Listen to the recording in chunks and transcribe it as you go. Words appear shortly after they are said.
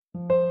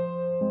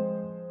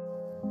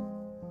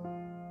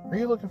Are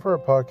you looking for a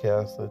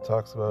podcast that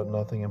talks about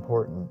nothing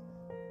important,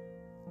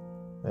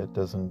 that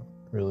doesn't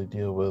really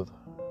deal with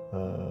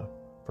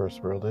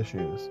first world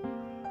issues,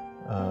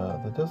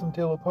 that doesn't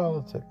deal with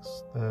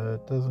politics,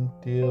 that doesn't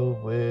deal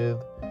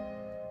with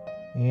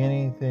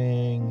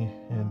anything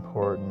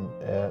important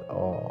at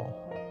all?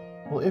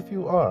 Well, if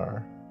you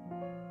are,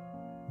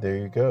 there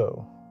you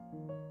go.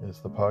 It's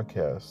the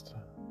podcast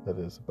that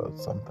is about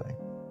something.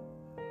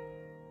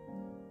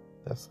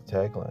 That's the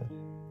tagline.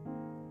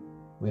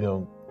 We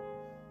don't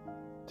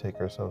take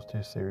ourselves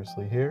too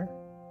seriously here.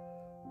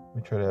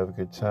 We try to have a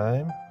good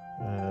time,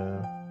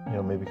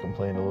 maybe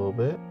complain a little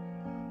bit,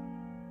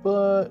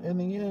 but in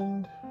the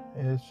end,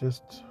 it's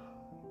just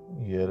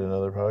yet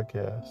another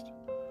podcast.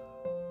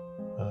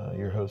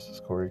 Your host is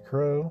Corey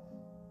Crow,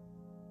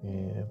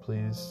 and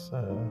please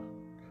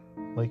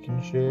like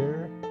and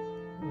share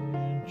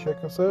and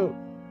check us out.